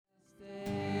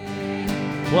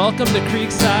Welcome to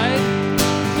Creekside. So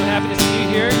happy to see you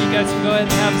here. You guys can go ahead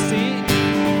and have a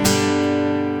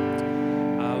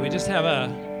seat. We just have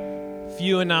a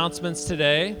few announcements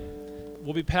today.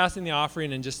 We'll be passing the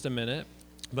offering in just a minute.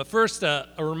 But first, a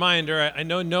reminder, I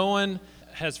know no one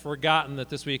has forgotten that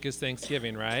this week is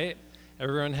Thanksgiving, right?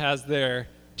 Everyone has their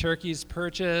turkeys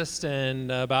purchased and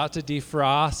about to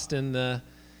defrost in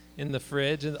the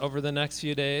fridge over the next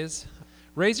few days.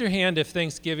 Raise your hand if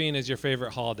Thanksgiving is your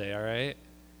favorite holiday, all right?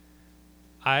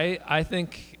 I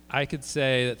think I could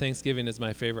say that Thanksgiving is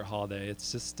my favorite holiday.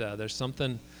 It's just there's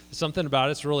something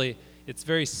about it. It's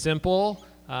very simple.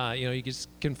 You just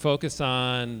can focus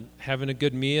on having a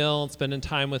good meal and spending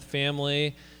time with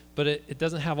family, but it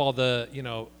doesn't have all the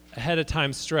ahead of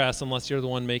time stress unless you're the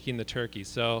one making the turkey.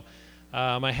 So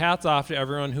my hat's off to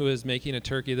everyone who is making a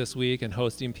turkey this week and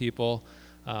hosting people.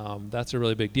 That's a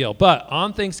really big deal. But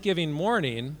on Thanksgiving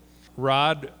morning,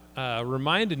 Rod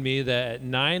reminded me that at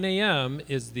 9 a.m.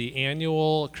 is the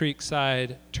annual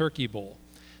Creekside Turkey Bowl.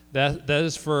 That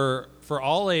is for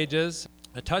all ages,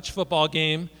 a touch football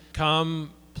game.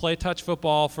 Come play touch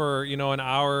football for an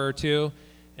hour or two,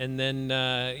 and then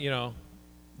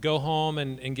go home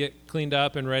and get cleaned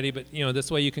up and ready. But this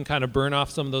way you can kind of burn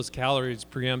off some of those calories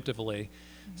preemptively.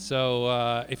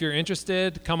 So if you're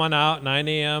interested, come on out 9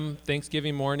 a.m.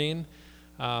 Thanksgiving morning.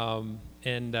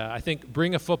 And I think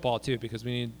bring a football too, because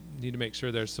we need to make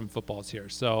sure there's some footballs here.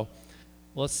 So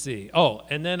let's see. Oh,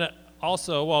 and then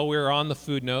also while we're on the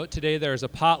food note, today there's a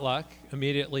potluck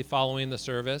immediately following the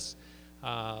service.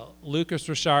 Lucas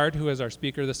Richard, who is our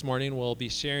speaker this morning, will be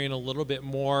sharing a little bit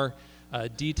more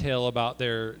detail about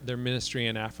their ministry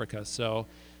in Africa. So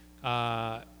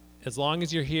as long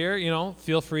as you're here,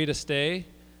 feel free to stay.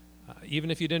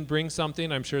 Even if you didn't bring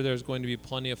something, I'm sure there's going to be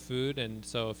plenty of food. And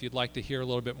so if you'd like to hear a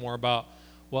little bit more about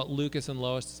what Lucas and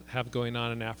Lois have going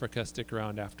on in Africa, stick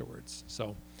around afterwards.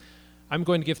 So I'm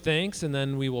going to give thanks, and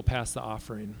then we will pass the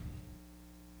offering.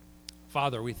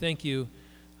 Father, we thank you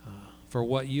for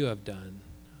what you have done.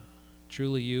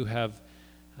 Truly, you have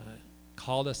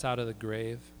called us out of the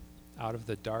grave, out of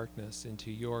the darkness, into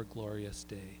your glorious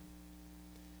day.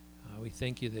 We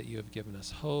thank you that you have given us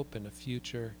hope and a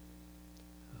future.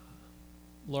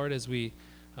 Lord, as we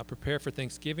prepare for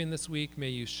Thanksgiving this week, may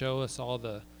you show us all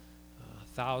the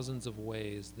thousands of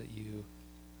ways that you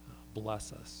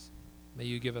bless us. May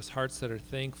you give us hearts that are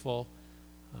thankful,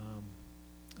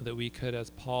 that we could, as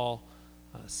Paul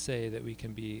say, that we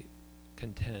can be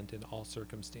content in all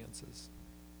circumstances.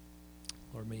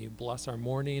 Lord, may you bless our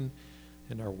morning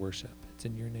and our worship. It's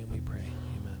in your name we pray.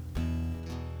 Amen.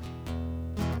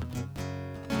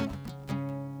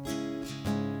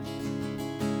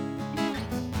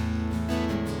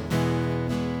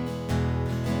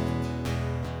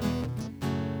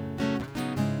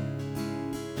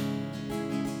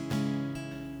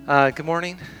 Good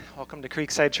morning. Welcome to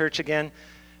Creekside Church again.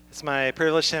 It's my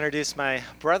privilege to introduce my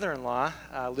brother-in-law,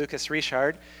 Lucas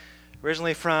Richard,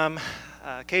 originally from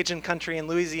Cajun country in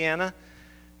Louisiana.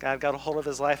 God got a hold of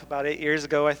his life about 8 years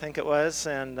ago, I think it was,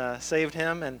 and saved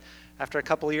him. And after a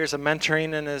couple of years of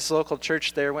mentoring in his local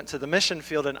church there, went to the mission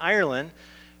field in Ireland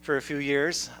for a few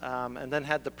years, and then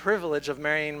had the privilege of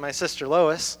marrying my sister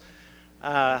Lois.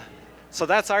 So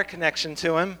that's our connection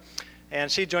to him. And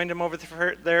she joined him over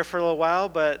there for a little while,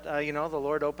 but, the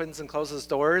Lord opens and closes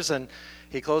doors, and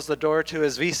he closed the door to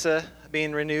his visa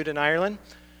being renewed in Ireland.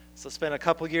 So spent a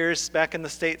couple years back in the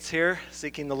States here,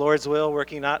 seeking the Lord's will,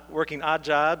 working odd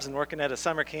jobs and working at a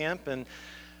summer camp. And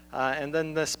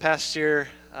then this past year,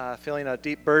 feeling a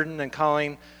deep burden and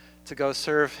calling to go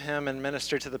serve him and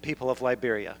minister to the people of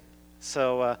Liberia.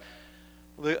 So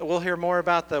we'll hear more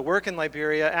about the work in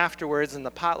Liberia afterwards in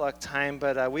the potluck time,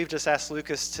 but we've just asked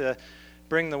Lucas to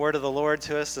bring the word of the Lord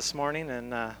to us this morning.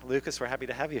 And Lucas, we're happy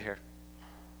to have you here.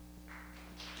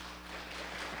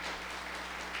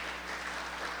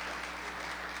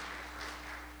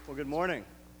 Well, good morning.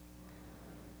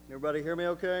 Everybody hear me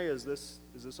okay? Is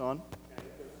this on?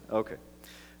 Okay.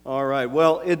 All right.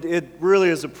 Well, it really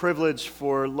is a privilege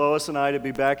for Lois and I to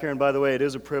be back here. And by the way, it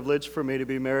is a privilege for me to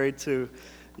be married to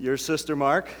your sister,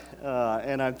 Mark,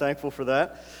 and I'm thankful for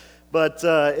that. But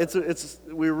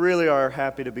we really are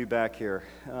happy to be back here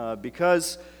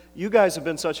because you guys have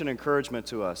been such an encouragement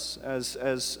to us.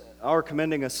 As our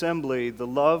commending assembly, the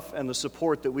love and the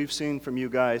support that we've seen from you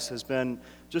guys has been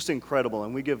just incredible,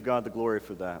 and we give God the glory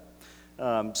for that.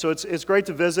 So it's great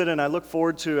to visit, and I look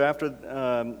forward to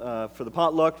for the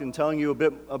potluck and telling you a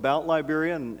bit about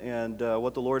Liberia and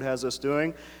what the Lord has us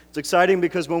doing. It's exciting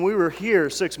because when we were here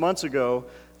 6 months ago,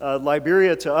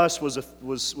 Liberia to us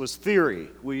was theory.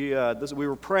 We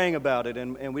were praying about it,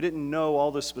 and we didn't know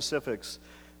all the specifics.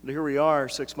 But here we are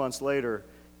 6 months later,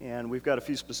 and we've got a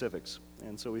few specifics,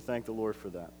 and so we thank the Lord for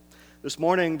that. This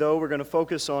morning, though, we're going to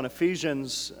focus on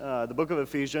Ephesians, the book of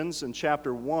Ephesians in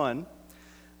chapter 1,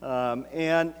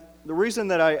 and the reason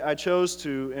that I chose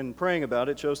to, in praying about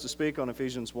it, chose to speak on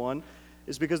Ephesians 1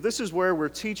 is because this is where we're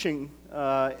teaching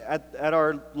at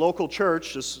our local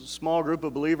church, a small group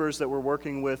of believers that we're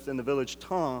working with in the village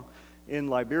Tan in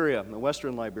Liberia, in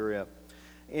western Liberia.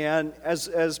 And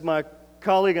as my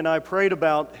colleague and I prayed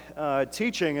about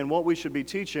teaching and what we should be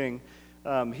teaching,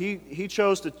 he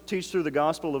chose to teach through the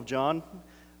Gospel of John.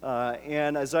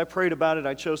 And as I prayed about it,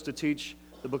 I chose to teach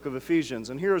the book of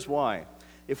Ephesians. And here's why.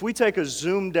 If we take a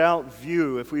zoomed out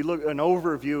view, if we look an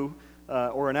overview,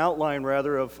 or an outline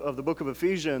rather, of the book of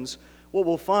Ephesians, what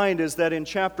we'll find is that in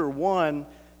chapter 1,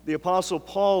 the Apostle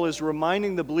Paul is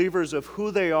reminding the believers of who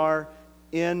they are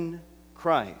in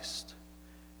Christ.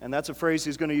 And that's a phrase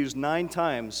he's going to use 9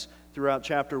 times throughout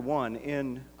chapter 1,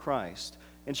 in Christ.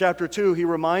 In chapter 2, he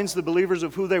reminds the believers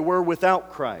of who they were without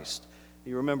Christ.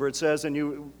 You remember it says, and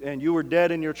you were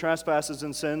dead in your trespasses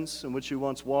and sins in which you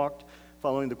once walked,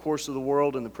 following the course of the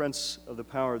world and the prince of the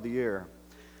power of the air.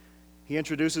 He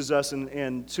introduces us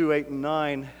in 2, 8, and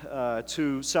 9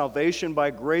 to salvation by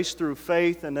grace through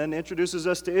faith, and then introduces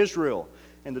us to Israel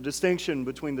and the distinction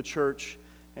between the church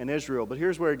and Israel. But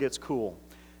here's where it gets cool.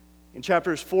 In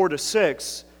chapters 4 to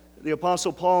 6, the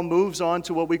Apostle Paul moves on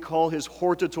to what we call his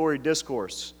hortatory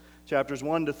discourse. Chapters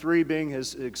 1 to 3 being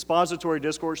his expository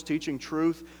discourse, teaching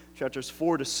truth. Chapters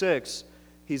 4 to 6,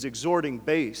 he's exhorting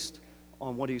based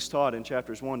on what he's taught in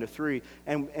chapters 1 to 3.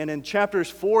 And in chapters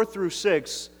 4 through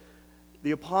 6,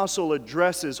 the apostle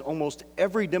addresses almost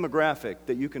every demographic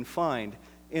that you can find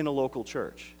in a local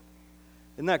church.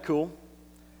 Isn't that cool?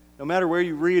 No matter where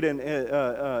you read in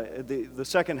the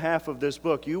second half of this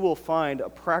book, you will find a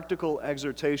practical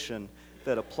exhortation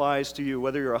that applies to you,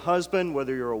 whether you're a husband,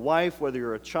 whether you're a wife, whether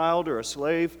you're a child or a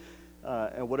slave,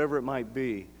 and whatever it might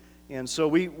be. And so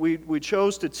we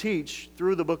chose to teach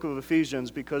through the book of Ephesians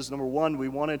because, number one, we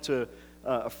wanted to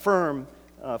affirm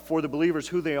for the believers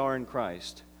who they are in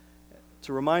Christ,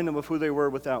 to remind them of who they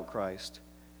were without Christ,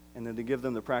 and then to give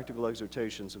them the practical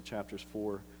exhortations of chapters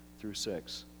 4 through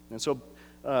 6. And so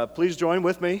please join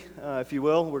with me, if you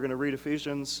will. We're going to read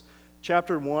Ephesians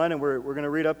chapter 1, and we're going to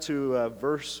read up to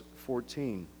verse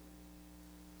 14.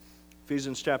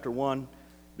 Ephesians chapter 1,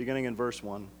 beginning in verse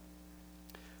 1.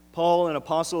 Paul, an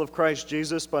apostle of Christ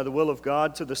Jesus, by the will of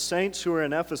God, to the saints who are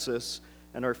in Ephesus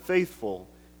and are faithful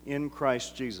in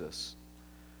Christ Jesus.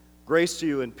 Grace to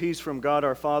you and peace from God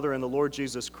our Father and the Lord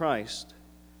Jesus Christ.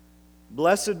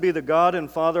 Blessed be the God and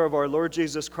Father of our Lord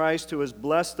Jesus Christ, who has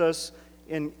blessed us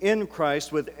in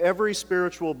Christ with every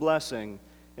spiritual blessing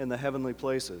in the heavenly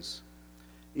places,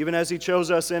 even as he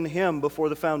chose us in him before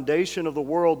the foundation of the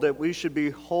world, that we should be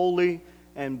holy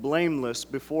and blameless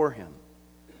before him.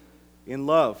 In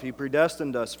love, he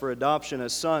predestined us for adoption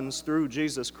as sons through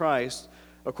Jesus Christ,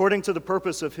 according to the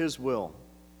purpose of his will,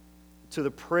 to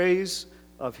the praise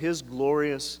of his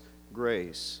glorious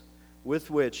grace, with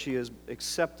which he has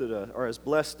accepted us, or has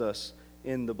blessed us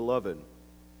in the beloved.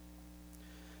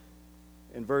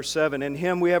 In verse 7, in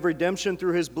him we have redemption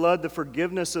through his blood, the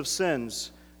forgiveness of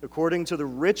sins, according to the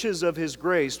riches of his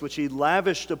grace, which he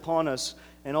lavished upon us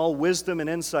in all wisdom and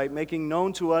insight, making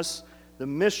known to us the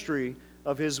mystery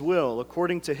of his will,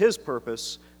 according to his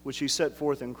purpose, which he set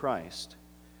forth in Christ,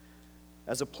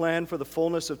 as a plan for the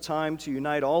fullness of time to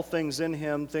unite all things in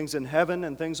him, things in heaven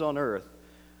and things on earth.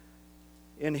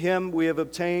 In him we have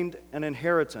obtained an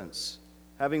inheritance,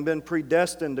 having been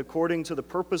predestined according to the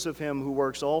purpose of him who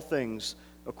works all things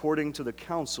according to the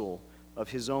counsel of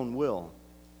his own will,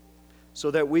 so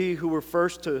that we who were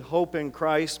first to hope in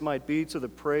Christ might be to the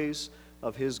praise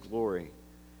of his glory.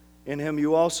 In him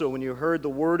you also, when you heard the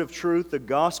word of truth, the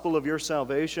gospel of your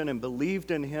salvation, and believed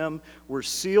in him, were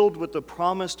sealed with the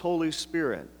promised Holy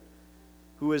Spirit,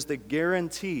 who is the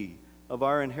guarantee of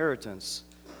our inheritance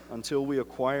until we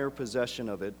acquire possession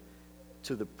of it,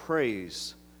 to the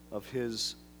praise of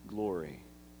his glory.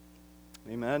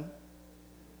 Amen.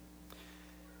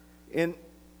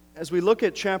 As we look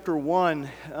at chapter 1,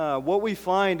 what we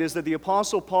find is that the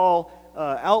Apostle Paul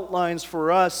outlines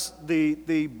for us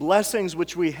the blessings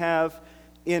which we have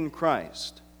in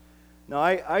Christ. Now,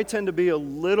 I tend to be a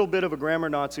little bit of a grammar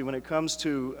Nazi when it comes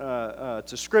to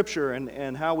Scripture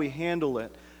and how we handle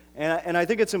it. And I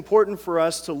think it's important for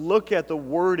us to look at the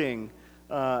wording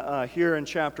here in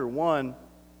chapter 1.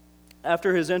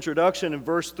 After his introduction in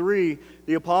verse 3,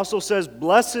 the apostle says,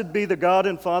 "Blessed be the God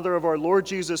and Father of our Lord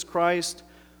Jesus Christ,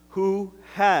 who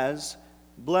has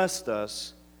blessed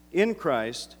us in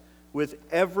Christ with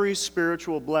every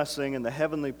spiritual blessing in the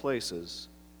heavenly places."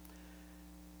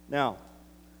 Now,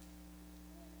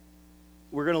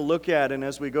 we're going to look at, and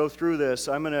as we go through this,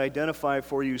 I'm going to identify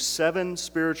for you 7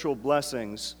 spiritual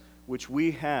blessings which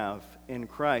we have in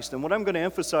Christ. And what I'm going to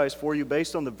emphasize for you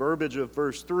based on the verbiage of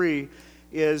verse 3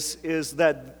 is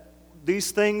that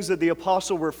these things that the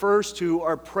apostle refers to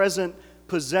are present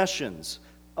possessions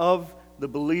of the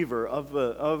believer, of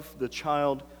the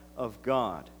child of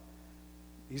God.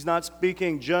 He's not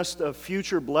speaking just of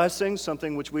future blessings,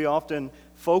 something which we often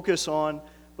focus on,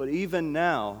 but even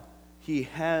now, He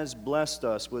has blessed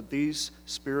us with these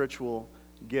spiritual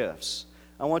gifts.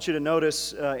 I want you to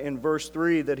notice in verse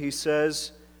 3 that he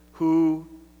says, "Who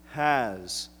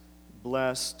has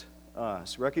blessed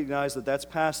us?" Recognize that that's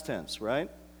past tense, right?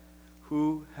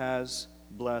 Who has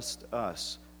blessed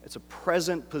us? It's a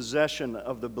present possession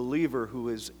of the believer who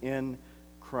is in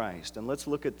Christ. And let's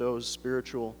look at those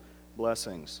spiritual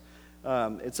blessings.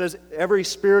 It says every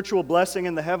spiritual blessing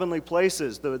in the heavenly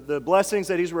places. The blessings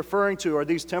that he's referring to, are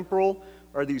these temporal?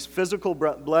 Are these physical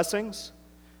blessings?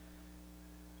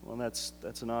 Well,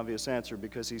 that's an obvious answer,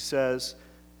 because he says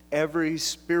every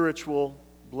spiritual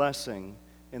blessing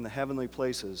in the heavenly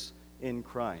places in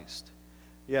Christ.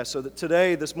 Yeah, so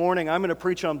today, this morning, I'm going to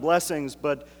preach on blessings,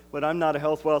 but I'm not a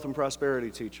health, wealth, and prosperity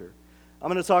teacher. I'm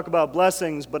going to talk about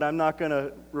blessings, but I'm not going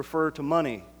to refer to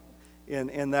money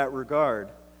in that regard.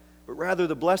 But rather,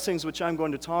 the blessings which I'm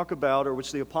going to talk about, or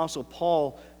which the Apostle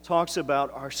Paul talks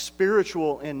about, are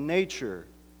spiritual in nature.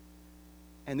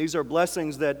 And these are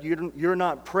blessings that you're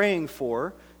not praying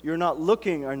for, you're not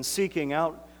looking and seeking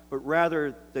out, but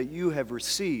rather that you have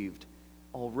received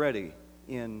already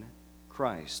in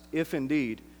Christ, if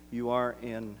indeed you are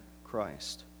in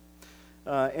Christ.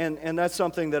 And that's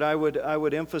something that I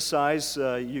would emphasize.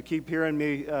 You keep hearing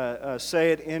me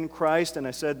say it, in Christ, and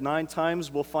I said 9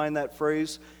 times we'll find that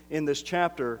phrase in this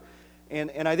chapter.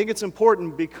 And I think it's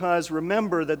important, because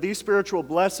remember that these spiritual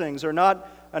blessings are not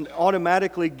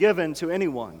automatically given to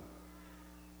anyone,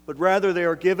 but rather they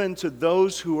are given to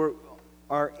those who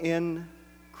are in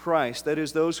Christ. That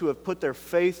is, those who have put their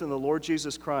faith in the Lord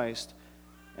Jesus Christ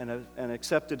and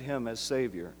accepted Him as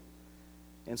Savior.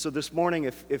 And so this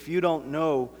morning, if you don't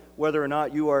know whether or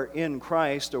not you are in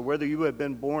Christ, or whether you have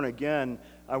been born again,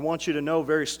 I want you to know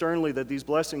very sternly that these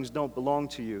blessings don't belong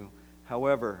to you.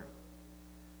 However,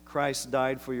 Christ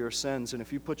died for your sins, and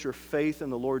if you put your faith in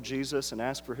the Lord Jesus and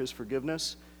ask for His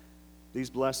forgiveness, these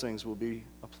blessings will be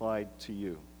applied to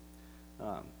you.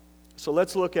 So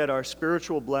let's look at our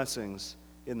spiritual blessings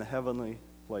in the heavenly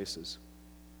places.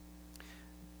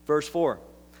 Verse 4.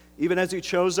 Even as He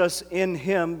chose us in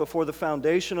Him before the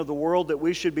foundation of the world, that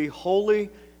we should be holy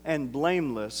and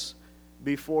blameless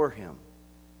before Him.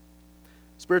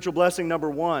 Spiritual blessing number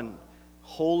 1,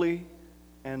 holy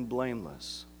and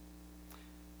blameless.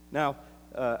 Now,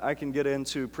 I can get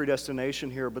into predestination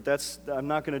here, but I'm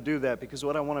not going to do that, because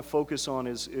what I want to focus on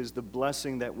is the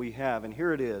blessing that we have. And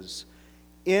here it is.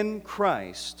 In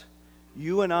Christ,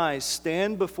 you and I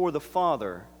stand before the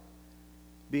Father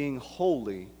being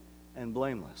holy and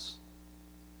blameless.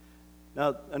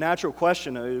 Now, a natural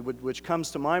question which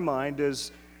comes to my mind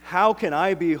is, how can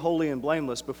I be holy and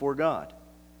blameless before God?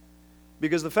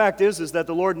 Because the fact is that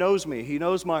the Lord knows me. He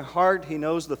knows my heart. He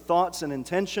knows the thoughts and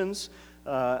intentions.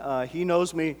 He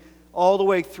knows me all the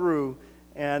way through,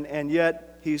 and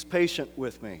yet He's patient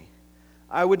with me.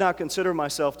 I would not consider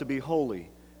myself to be holy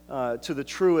to the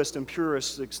truest and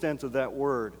purest extent of that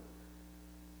word.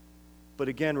 But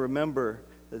again, remember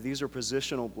that these are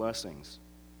positional blessings.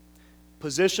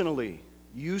 Positionally,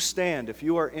 you stand, if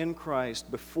you are in Christ,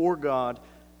 before God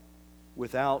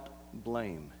without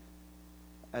blame,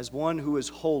 as one who is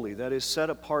holy, that is, set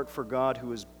apart for God,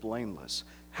 who is blameless.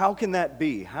 How can that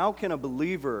be? How can a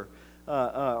believer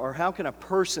or how can a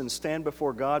person stand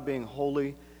before God being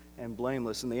holy and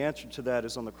blameless? And the answer to that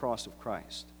is on the cross of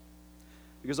Christ.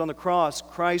 Because on the cross,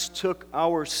 Christ took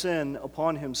our sin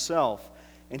upon Himself,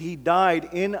 and He died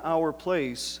in our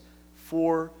place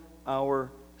for our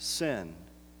sin.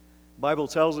 The Bible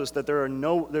tells us that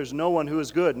there's no one who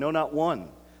is good, no, not one.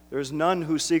 There's none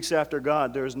who seeks after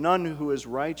God. There's none who is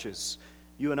righteous.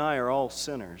 You and I are all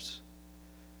sinners.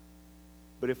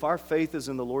 But if our faith is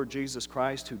in the Lord Jesus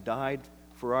Christ, who died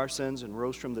for our sins and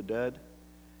rose from the dead,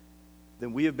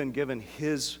 then we have been given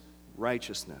His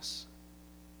righteousness.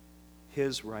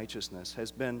 His righteousness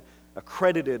has been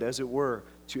accredited, as it were,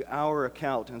 to our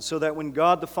account. And so that when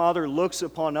God the Father looks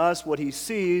upon us, what He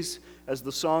sees, as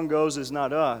the song goes, is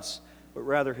not us, but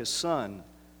rather His Son,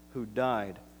 who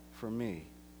died for me.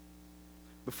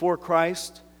 Before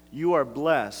Christ, you are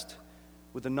blessed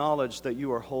with the knowledge that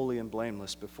you are holy and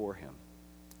blameless before Him.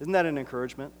 Isn't that an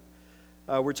encouragement?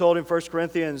 We're told in 1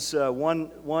 Corinthians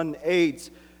 1:8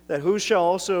 who shall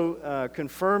also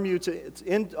confirm you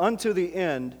unto the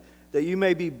end, that you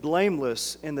may be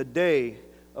blameless in the day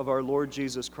of our Lord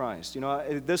Jesus Christ. You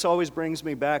know, this always brings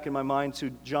me back in my mind to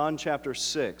John chapter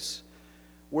 6,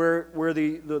 where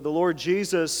the Lord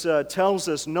Jesus tells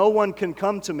us, "No one can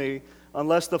come to me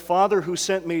unless the Father who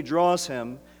sent me draws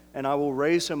him, and I will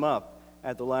raise him up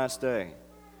at the last day."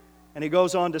 And he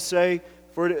goes on to say,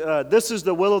 "For this is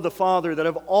the will of the Father, that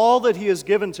of all that he has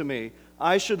given to me,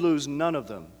 I should lose none of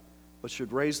them, but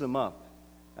should raise them up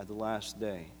at the last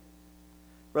day."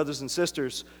 Brothers and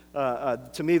sisters,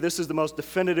 to me this is the most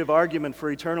definitive argument for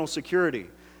eternal security.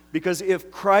 Because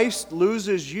if Christ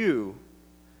loses you,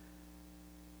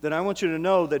 then I want you to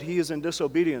know that he is in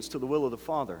disobedience to the will of the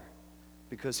Father.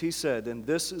 Because he said, "And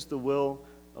this is the will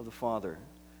of the Father,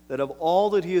 that of all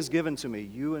that he has given to me,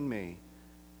 you and me,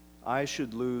 I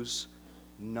should lose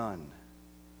none,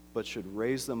 but should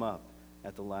raise them up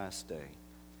at the last day."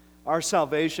 Our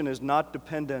salvation is not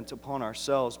dependent upon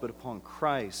ourselves, but upon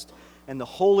Christ. And the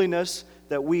holiness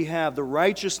that we have, the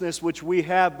righteousness which we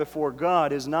have before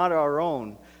God, is not our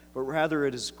own, but rather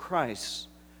it is Christ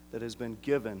that has been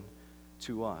given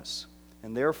to us.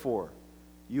 And therefore,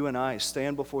 you and I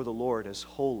stand before the Lord as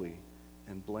holy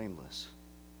and blameless.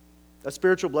 That's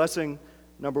spiritual blessing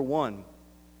number 1.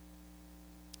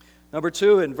 Number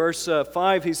 2, in verse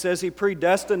 5, he says, "He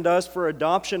predestined us for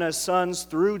adoption as sons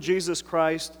through Jesus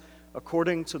Christ,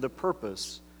 according to the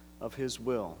purpose of his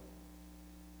will."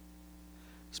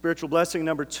 Spiritual blessing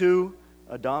number 2,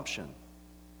 adoption.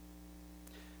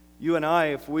 You and I,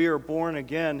 if we are born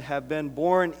again, have been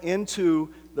born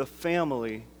into the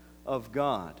family of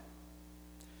God.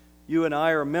 You and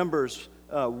I are members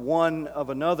one of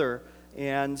another,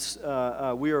 and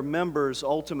we are members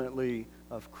ultimately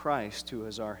of Christ, who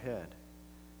is our head.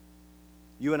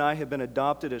 You and I have been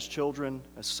adopted as children,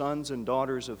 as sons and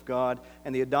daughters of God,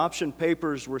 and the adoption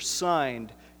papers were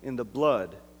signed in the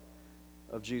blood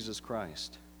of Jesus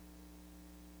Christ.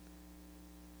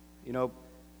 You know,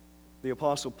 the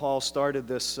Apostle Paul started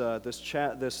this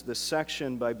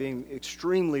section by being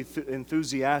extremely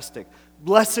enthusiastic.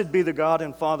 "Blessed be the God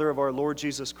and Father of our Lord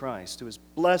Jesus Christ, who has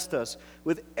blessed us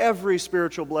with every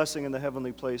spiritual blessing in the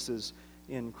heavenly places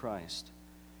in Christ."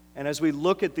 And as we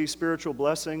look at these spiritual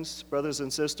blessings, brothers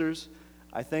and sisters,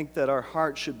 I think that our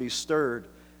hearts should be stirred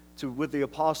to, with the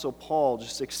Apostle Paul,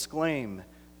 just exclaim,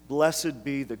 "Blessed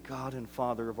be the God and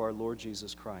Father of our Lord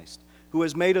Jesus Christ, who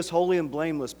has made us holy and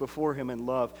blameless before him in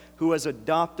love, who has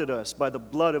adopted us by the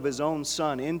blood of his own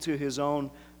Son into his own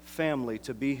family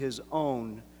to be his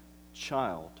own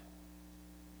child."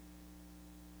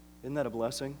 Isn't that a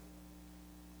blessing?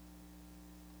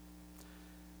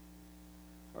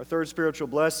 Our third spiritual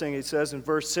blessing, he says in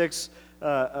verse 6,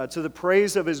 "To the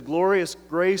praise of his glorious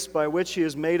grace by which he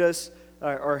has made us,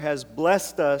 or has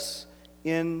blessed us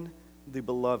in the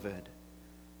beloved."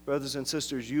 Brothers and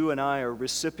sisters, you and I are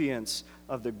recipients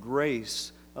of the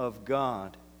grace of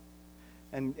God.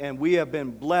 And we have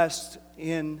been blessed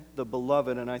in the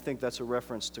beloved, and I think that's a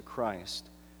reference to Christ.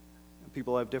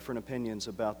 People have different opinions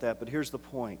about that, but here's the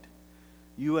point.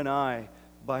 You and I,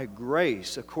 by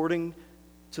grace, according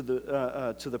to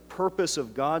the purpose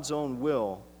of God's own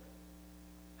will,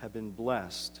 have been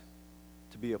blessed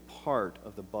to be a part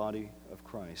of the body of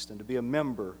Christ and to be a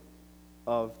member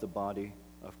of the body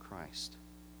of Christ.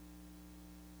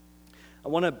 I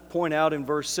want to point out in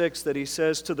verse 6 that he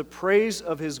says, "To the praise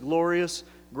of his glorious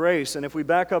grace." And if we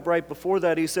back up right before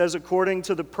that, he says, "According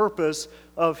to the purpose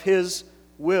of his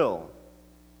will."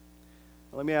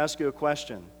 Let me ask you a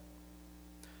question.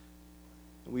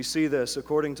 We see this,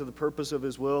 according to the purpose of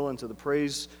his will and to the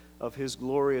praise of his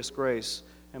glorious grace.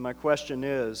 And my question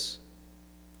is,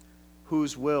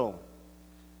 whose will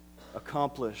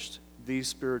accomplished these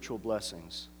spiritual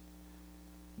blessings?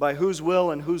 By whose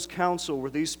will and whose counsel were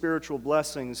these spiritual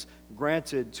blessings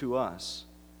granted to us?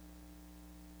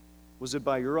 Was it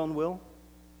by your own will?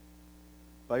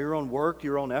 By your own work,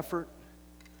 your own effort?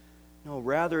 No,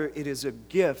 rather it is a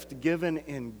gift given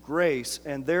in grace,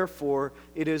 and therefore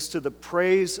it is to the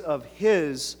praise of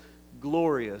his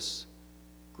glorious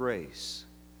grace.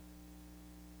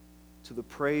 To the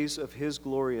praise of his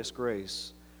glorious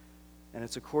grace. And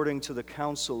it's according to the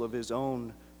counsel of his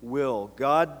own will.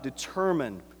 God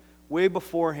determined way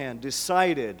beforehand,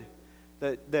 decided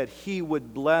that he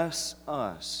would bless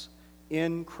us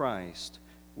in Christ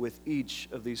with each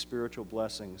of these spiritual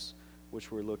blessings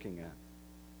which we're looking at.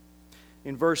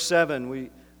 In verse 7,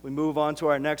 we move on to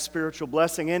our next spiritual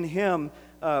blessing. In him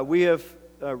we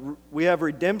have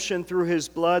redemption through his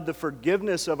blood, the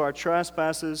forgiveness of our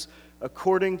trespasses,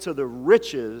 according to the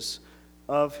riches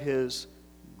of his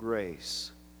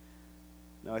grace.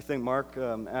 Now, I think Mark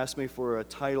asked me for a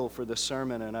title for this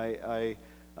sermon, and I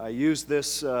used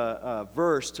this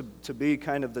verse to be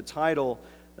kind of the title,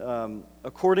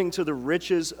 according to the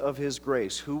riches of His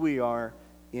grace, who we are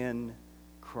in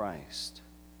Christ.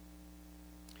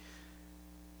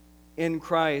 In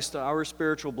Christ, our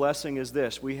spiritual blessing is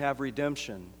this: we have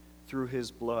redemption through His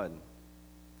blood.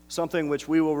 Something which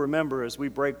we will remember as we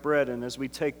break bread and as we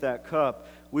take that cup.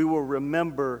 We will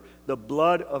remember the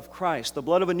blood of Christ, the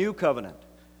blood of a new covenant,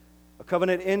 a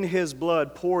covenant in His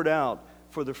blood poured out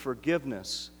for the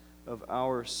forgiveness of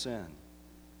our sin.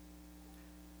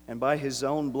 And by His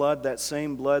own blood, that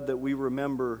same blood that we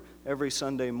remember every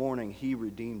Sunday morning, He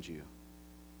redeemed you.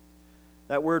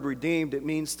 That word redeemed, it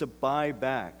means to buy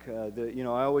back. I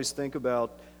always think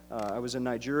about, I was in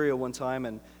Nigeria one time,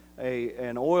 and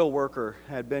an oil worker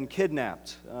had been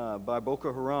kidnapped by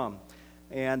Boko Haram,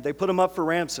 and they put him up for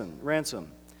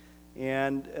ransom.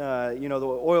 And, the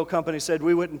oil company said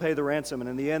we wouldn't pay the ransom, and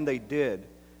in the end they did.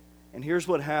 And here's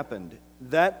what happened.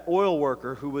 That oil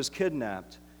worker who was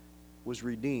kidnapped was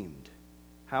redeemed.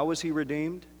 How was he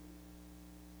redeemed?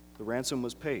 The ransom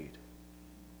was paid.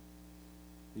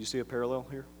 Do you see a parallel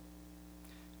here?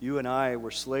 You and I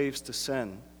were slaves to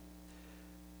sin.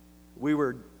 We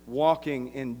were walking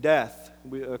in death.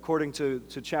 According to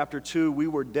chapter 2, we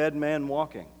were dead men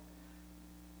walking.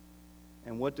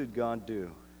 And what did God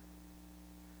do?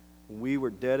 When we were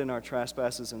dead in our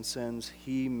trespasses and sins,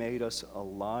 He made us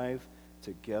alive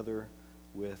together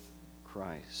with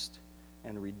Christ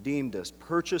and redeemed us,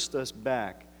 purchased us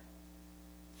back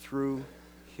through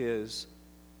His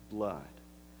blood.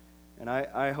 And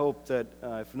I hope that,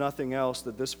 if nothing else,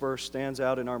 that this verse stands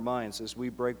out in our minds as we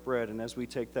break bread and as we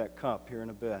take that cup here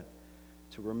in a bit,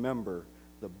 to remember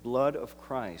the blood of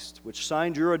Christ, which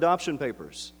signed your adoption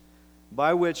papers,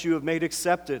 by which you have made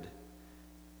accepted,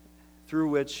 through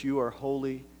which you are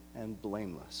holy and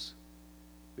blameless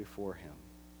before Him.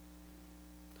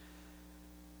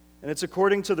 And it's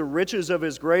according to the riches of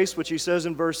His grace, which He says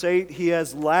in verse 8, He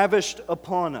has lavished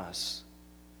upon us.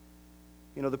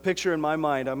 You know, the picture in my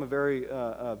mind, I'm a very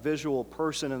visual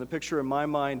person, and the picture in my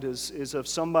mind is of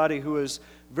somebody who is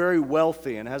very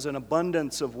wealthy and has an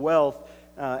abundance of wealth,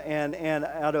 and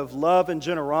out of love and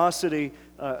generosity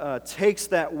takes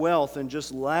that wealth and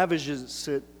just lavishes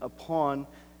it upon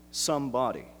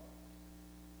somebody.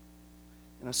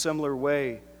 In a similar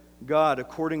way, God,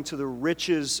 according to the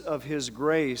riches of His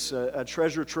grace, a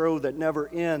treasure trove that never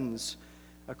ends,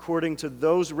 according to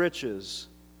those riches,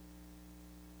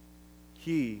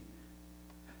 He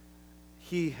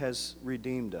has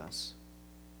redeemed us.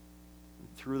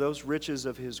 Through those riches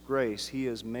of His grace, He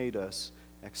has made us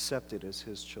accepted as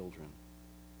His children.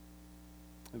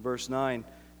 In verse 9,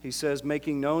 he says,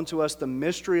 making known to us the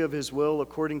mystery of His will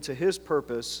according to His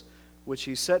purpose, which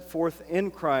He set forth in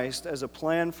Christ as a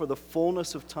plan for the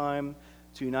fullness of time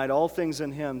to unite all things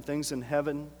in Him, things in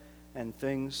heaven and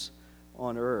things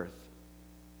on earth.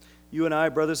 You and I,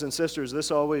 brothers and sisters,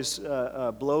 this always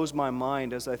blows my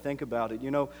mind as I think about it.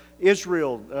 You know,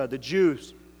 Israel, the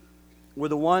Jews, were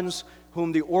the ones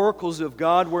whom the oracles of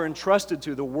God were entrusted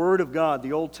to. The Word of God,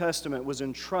 the Old Testament, was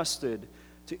entrusted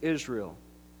to Israel.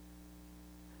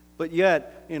 But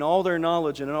yet, in all their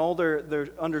knowledge and in all their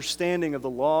understanding of the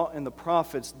law and the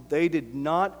prophets, they did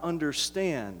not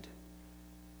understand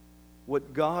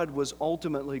what God was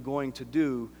ultimately going to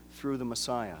do through the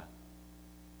Messiah.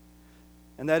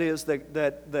 And that is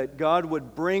that God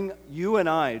would bring you and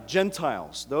I,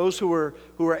 Gentiles, those who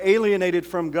were alienated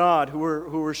from God, who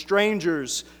were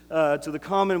strangers to the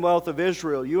commonwealth of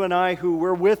Israel, you and I who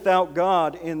were without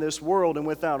God in this world and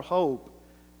without hope,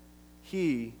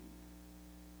 He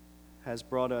has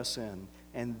brought us in.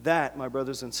 And that, my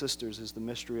brothers and sisters, is the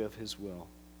mystery of His will.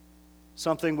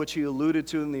 Something which He alluded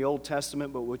to in the Old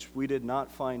Testament, but which we did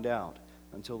not find out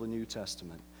until the New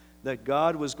Testament. That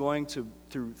God was going to,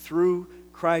 through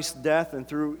Christ's death and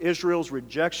through Israel's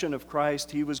rejection of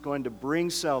Christ, He was going to bring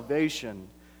salvation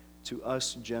to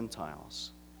us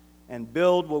Gentiles and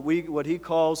build what He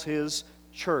calls His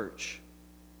church.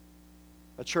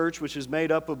 A church which is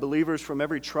made up of believers from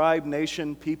every tribe,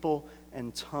 nation, people,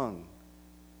 and tongue,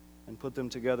 and put them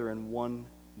together in one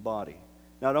body.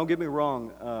 Now, don't get me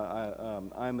wrong,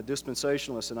 I'm a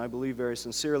dispensationalist, and I believe very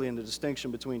sincerely in the distinction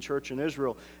between church and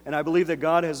Israel, and I believe that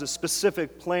God has a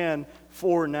specific plan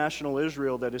for national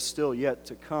Israel that is still yet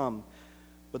to come.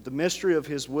 But the mystery of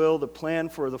His will, the plan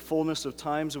for the fullness of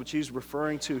times which He's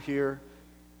referring to here,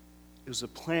 is a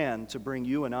plan to bring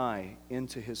you and I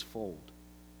into His fold.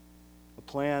 A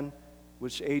plan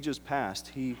which ages past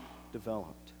He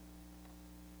developed.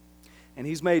 And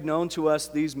He's made known to us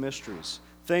these mysteries.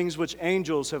 things which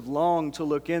angels have longed to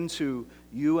look into,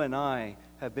 you and I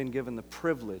have been given the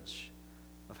privilege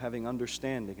of having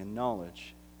understanding and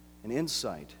knowledge and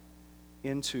insight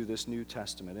into this New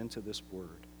Testament, into this Word.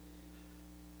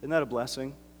 Isn't that a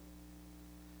blessing?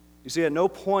 You see, at no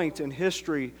point in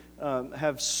history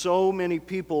have so many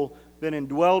people been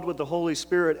indwelled with the Holy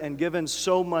Spirit and given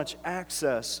so much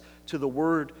access to the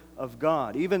Word of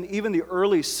God. Even the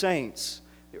early saints,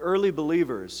 the early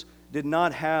believers, did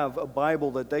not have a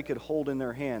Bible that they could hold in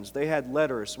their hands. They had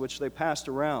letters which they passed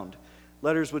around,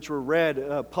 letters which were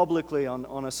read publicly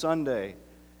on a Sunday,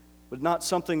 but not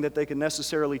something that they could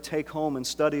necessarily take home and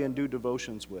study and do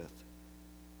devotions with.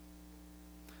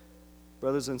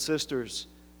 Brothers and sisters,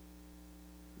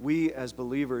 we as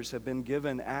believers have been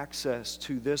given access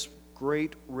to this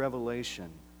great revelation.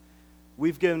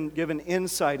 We've given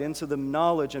insight into the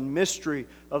knowledge and mystery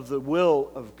of the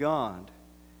will of God.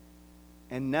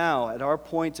 And now, at our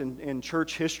point in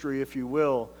church history, if you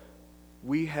will,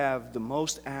 we have the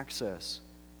most access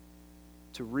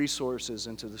to resources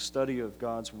and to the study of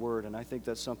God's Word. And I think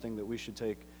that's something that we should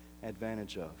take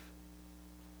advantage of.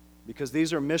 Because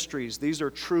these are mysteries, these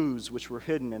are truths which were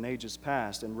hidden in ages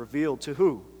past and revealed to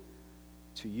who?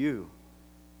 To you,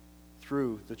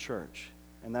 through the church.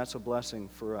 And that's a blessing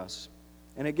for us.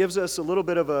 And it gives us a little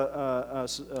bit of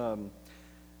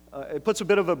it puts a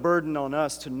bit of a burden on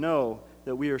us to know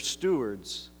that we are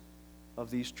stewards of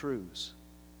these truths.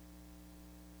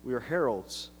 We are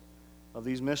heralds of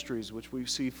these mysteries which we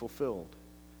see fulfilled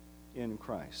in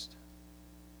Christ.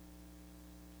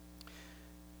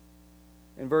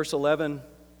 In verse 11,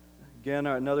 again,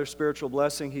 another spiritual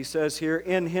blessing, he says here,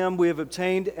 "In him we have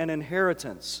obtained an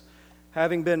inheritance,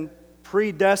 having been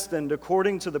predestined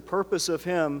according to the purpose of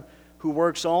him who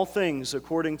works all things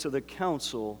according to the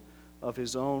counsel of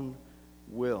his own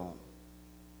will."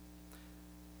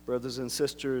 Brothers and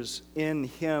sisters, in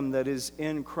him, that is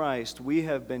in Christ, we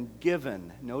have been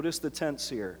given, notice the tense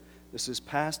here, this is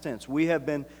past tense, we have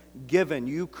been given,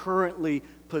 you currently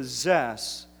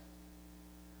possess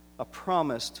a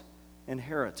promised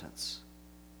inheritance.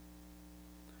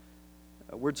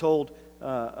 We're told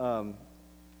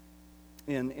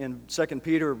in 2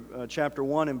 Peter chapter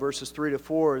 1 in verses 3 to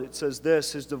 4, it says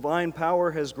this, "His divine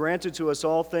power has granted to us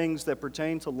all things that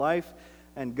pertain to life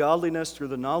and godliness through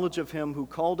the knowledge of him who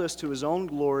called us to his own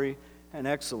glory and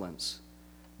excellence,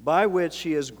 by which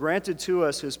he has granted to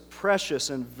us his precious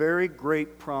and very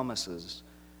great promises,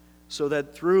 so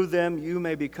that through them you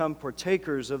may become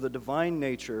partakers of the divine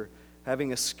nature,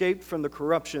 having escaped from the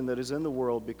corruption that is in the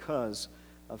world because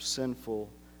of sinful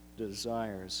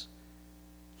desires."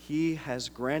 He has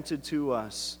granted to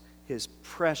us his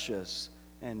precious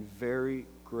and very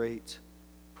great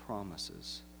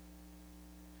promises.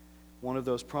 One of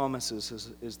those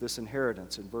promises is this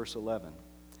inheritance in verse 11.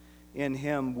 In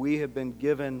him we have been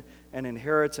given an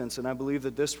inheritance, and I believe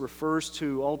that this refers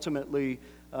to ultimately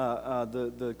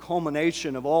the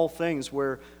culmination of all things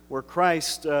where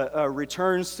Christ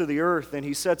returns to the earth and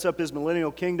he sets up his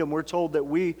millennial kingdom. We're told that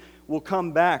we will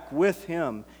come back with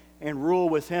him and rule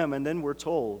with him, and then we're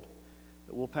told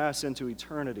that we'll pass into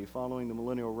eternity following the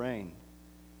millennial reign.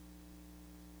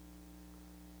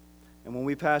 And when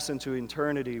we pass into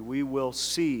eternity, we will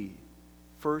see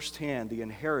firsthand the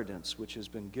inheritance which has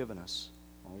been given us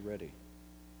already.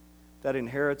 That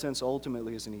inheritance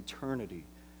ultimately is an eternity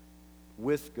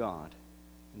with God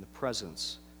in the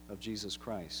presence of Jesus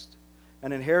Christ.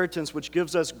 An inheritance which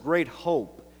gives us great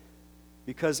hope,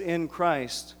 because in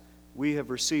Christ we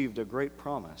have received a great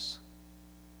promise.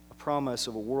 A promise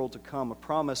of a world to come, a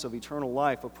promise of eternal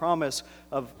life, a promise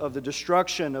of the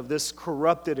destruction of this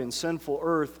corrupted and sinful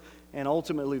earth, and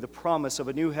ultimately the promise of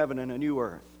a new heaven and a new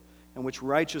earth in which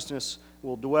righteousness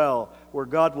will dwell, where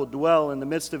God will dwell in the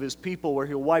midst of his people, where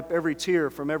he'll wipe every tear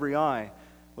from every eye,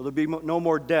 where there'll be no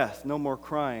more death, no more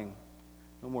crying,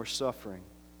 no more suffering.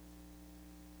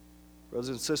 Brothers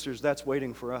and sisters, that's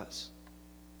waiting for us.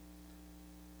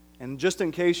 And just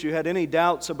in case you had any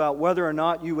doubts about whether or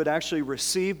not you would actually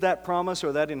receive that promise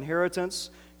or that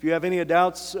inheritance, if you have any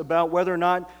doubts about whether or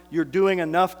not you're doing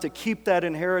enough to keep that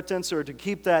inheritance or to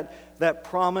keep that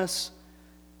promise,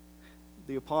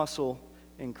 the apostle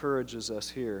encourages us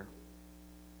here.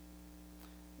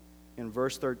 In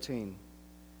verse 13,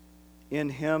 "In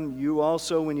him you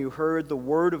also, when you heard the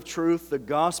word of truth, the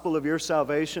gospel of your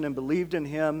salvation, and believed in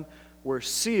him, were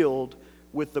sealed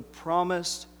with the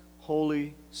promised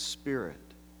Holy Spirit,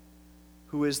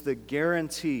 who is the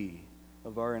guarantee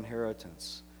of our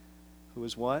inheritance." Who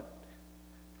is what?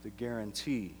 The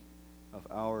guarantee of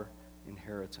our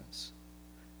inheritance.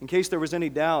 In case there was any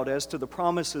doubt as to the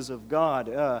promises of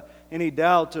God, any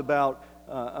doubt about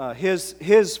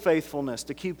His faithfulness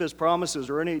to keep His promises,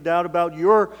 or any doubt about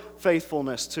your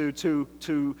faithfulness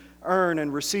to earn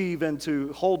and receive and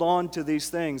to hold on to these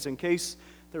things. In case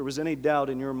there was any doubt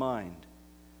in your mind,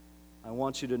 I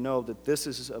want you to know that this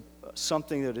is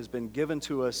something that has been given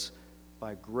to us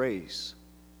by grace,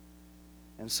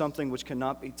 and something which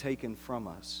cannot be taken from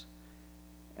us.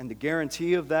 And the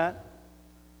guarantee of that,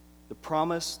 the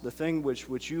promise, the thing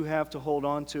which you have to hold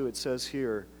on to, it says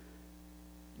here,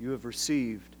 you have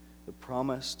received the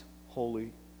promised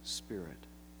Holy Spirit.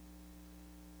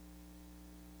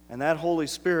 And that Holy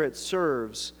Spirit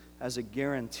serves as a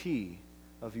guarantee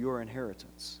of your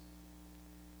inheritance.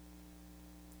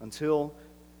 Until,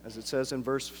 as it says in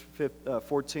verse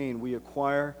 14, we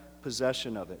acquire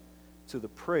possession of it to the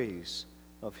praise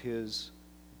of His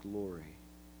glory.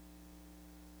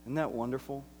 Isn't that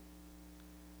wonderful?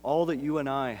 All that you and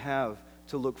I have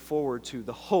to look forward to,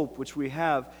 the hope which we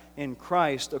have in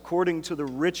Christ, according to the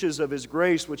riches of His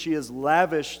grace which He has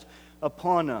lavished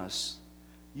upon us,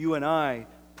 you and I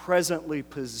presently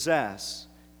possess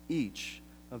each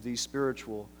of these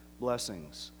spiritual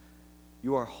blessings.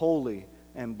 You are holy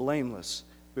and blameless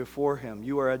before Him.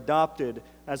 You are adopted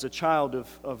as a child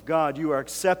of God. You are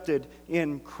accepted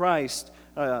in Christ.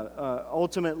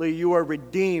 Ultimately, you are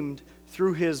redeemed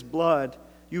through His blood.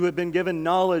 You have been given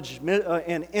knowledge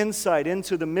and insight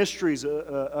into the mysteries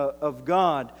of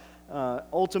God.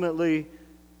 Ultimately,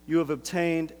 you have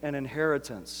obtained an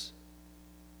inheritance.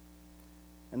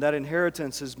 And that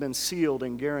inheritance has been sealed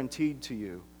and guaranteed to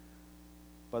you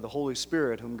by the Holy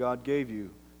Spirit whom God gave you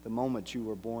the moment you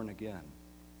were born again.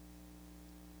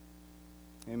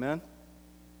 Amen?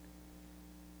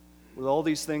 With all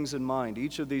these things in mind,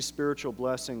 each of these spiritual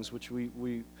blessings which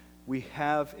we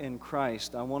have in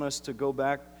Christ, I want us to go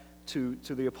back to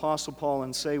the Apostle Paul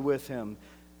and say with him,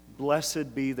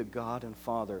 "Blessed be the God and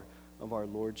Father of our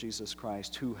Lord Jesus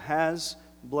Christ, who has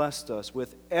blessed us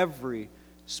with every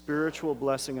spiritual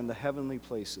blessing in the heavenly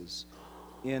places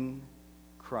in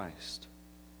Christ."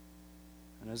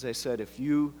 And as I said, if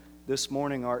you this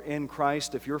morning are in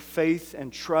Christ, if your faith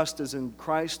and trust is in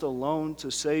Christ alone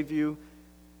to save you,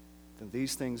 then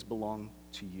these things belong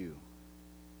to you.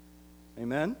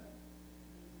 Amen?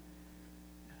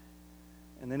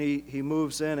 And then he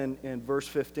moves in verse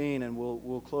 15, and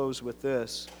we'll close with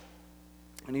this.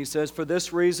 And he says, "For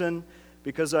this reason,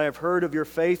 because I have heard of your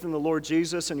faith in the Lord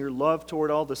Jesus and your love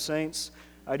toward all the saints,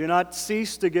 I do not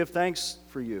cease to give thanks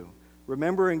for you,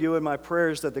 remembering you in my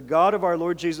prayers, that the God of our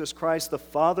Lord Jesus Christ, the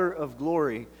Father of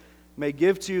glory, may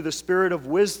give to you the spirit of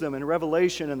wisdom and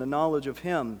revelation in the knowledge of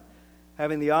Him,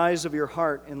 having the eyes of your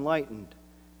heart enlightened,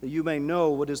 that you may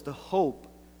know what is the hope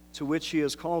to which He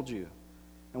has called you,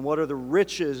 and what are the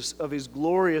riches of His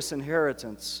glorious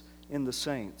inheritance in the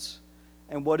saints,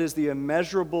 and what is the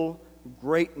immeasurable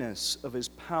greatness of His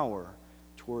power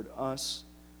toward us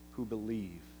who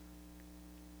believe."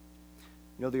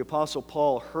 You know, the Apostle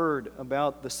Paul heard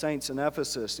about the saints in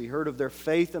Ephesus. He heard of their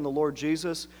faith in the Lord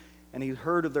Jesus, and he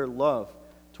heard of their love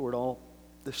toward all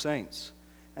the saints.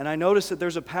 And I notice that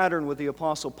there's a pattern with the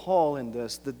Apostle Paul in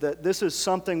this, that this is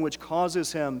something which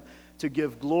causes him to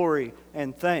give glory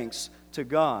and thanks to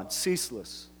God,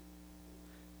 ceaseless.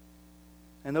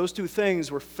 And those two things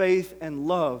were faith and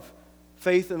love,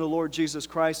 faith in the Lord Jesus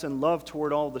Christ and love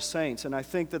toward all the saints. And I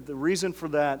think that the reason for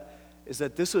that is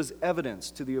that this was evidence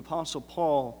to the Apostle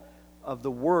Paul of the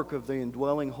work of the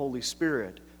indwelling Holy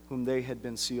Spirit whom they had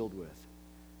been sealed with.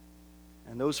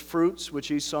 And those fruits which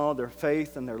he saw, their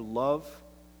faith and their love,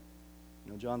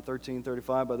 you know, John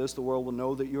 13:35, "By this the world will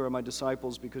know that you are my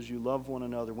disciples, because you love one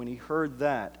another." When he heard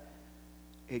that,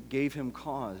 it gave him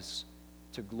cause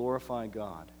to glorify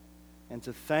God and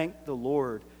to thank the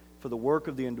Lord for the work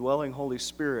of the indwelling Holy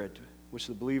Spirit which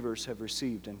the believers have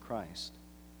received in Christ.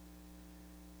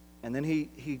 And then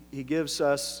he gives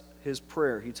us his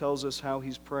prayer. He tells us how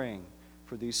he's praying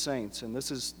for these saints. And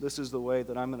this is the way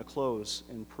that I'm going to close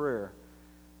in prayer.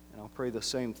 And I'll pray the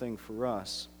same thing for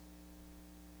us.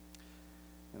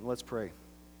 And let's pray.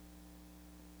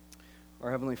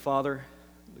 Our Heavenly Father,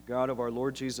 the God of our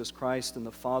Lord Jesus Christ and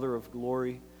the Father of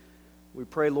glory, we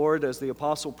pray, Lord, as the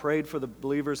apostle prayed for the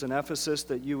believers in Ephesus,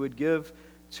 that you would give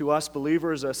to us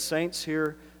believers, as saints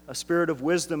here, a spirit of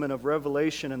wisdom and of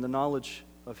revelation and the knowledge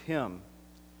of Him.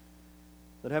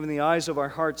 That having the eyes of our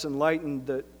hearts enlightened,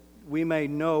 that we may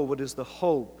know what is the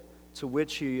hope to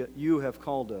which you have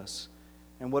called us,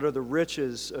 and what are the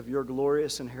riches of your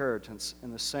glorious inheritance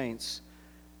in the saints,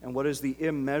 and what is the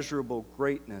immeasurable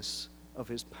greatness of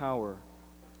His power,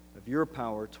 of your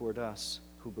power toward us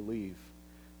who believe.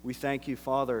 We thank you,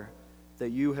 Father, that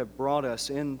you have brought us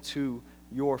into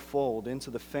your fold,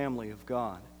 into the family of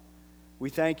God. We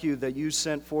thank you that you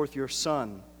sent forth your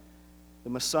Son,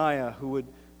 the Messiah, who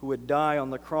would die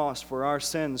on the cross for our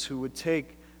sins, who would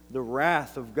take the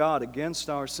wrath of God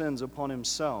against our sins upon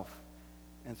himself,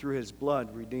 and through his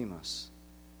blood redeem us.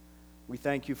 We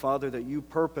thank you, Father, that you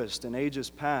purposed in ages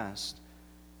past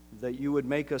that you would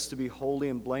make us to be holy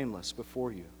and blameless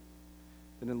before you.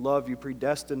 That in love you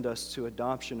predestined us to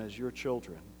adoption as your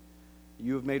children.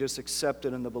 You have made us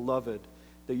accepted in the Beloved,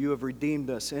 that you have redeemed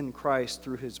us in Christ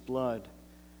through his blood,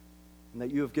 and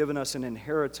that you have given us an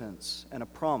inheritance and a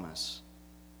promise,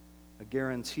 a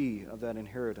guarantee of that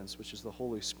inheritance, which is the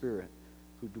Holy Spirit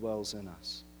who dwells in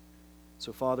us.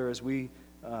 So, Father, as we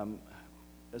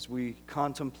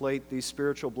contemplate these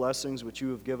spiritual blessings which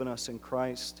you have given us in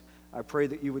Christ, I pray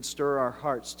that you would stir our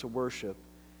hearts to worship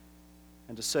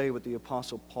and to say with the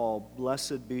Apostle Paul,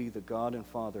 "Blessed be the God and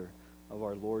Father of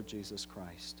our Lord Jesus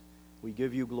Christ." We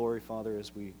give you glory, Father,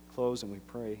 as we close, and we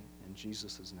pray in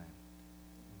Jesus' name.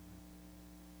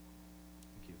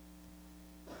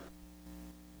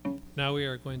 Thank you. Now we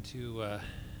are going to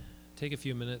take a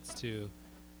few minutes to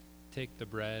take the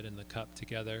bread and the cup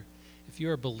together. If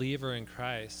you're a believer in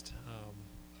Christ,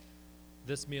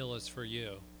 this meal is for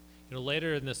you. You know,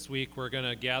 later in this week, we're going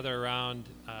to gather around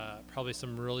probably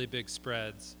some really big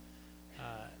spreads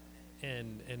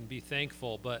and be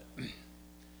thankful. But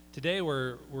today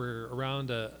we're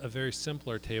around a very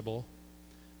simpler table,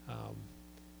 and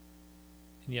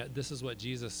yet this is what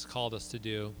Jesus called us to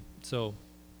do. So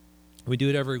we do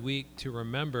it every week to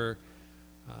remember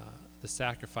the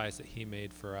sacrifice that he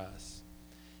made for us.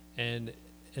 And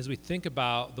as we think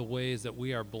about the ways that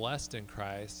we are blessed in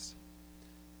Christ,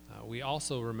 we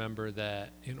also remember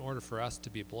that in order for us to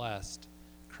be blessed,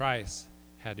 Christ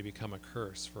had to become a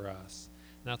curse for us.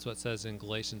 And that's what it says in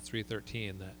Galatians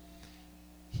 3:13, that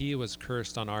he was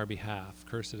cursed on our behalf.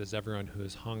 Cursed is everyone who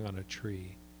is hung on a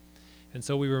tree. And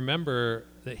so we remember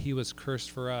that he was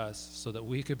cursed for us so that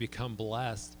we could become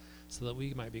blessed, so that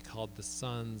we might be called the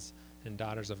sons and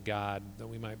daughters of God, that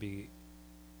we might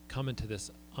come into this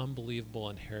unbelievable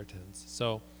inheritance.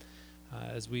 So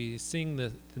as we sing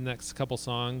the next couple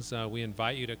songs, we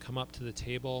invite you to come up to the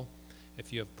table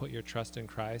if you have put your trust in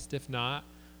Christ. If not,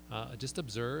 just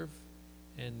observe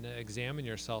and examine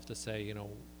yourself to say, you know,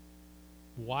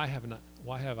 why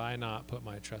have I not put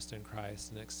my trust in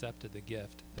Christ and accepted the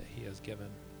gift that he has given?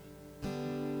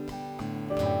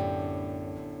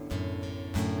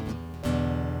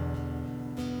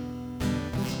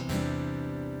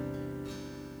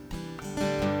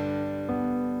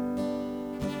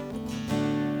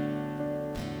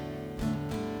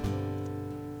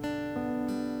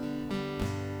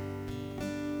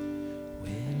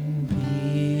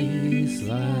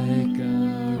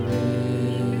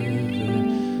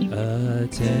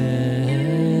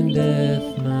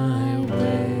 Attendeth my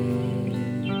way,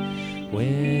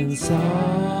 when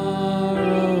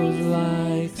sorrows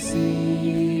like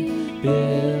sea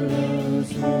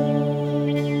billows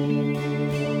roll.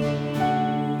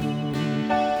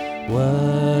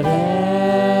 What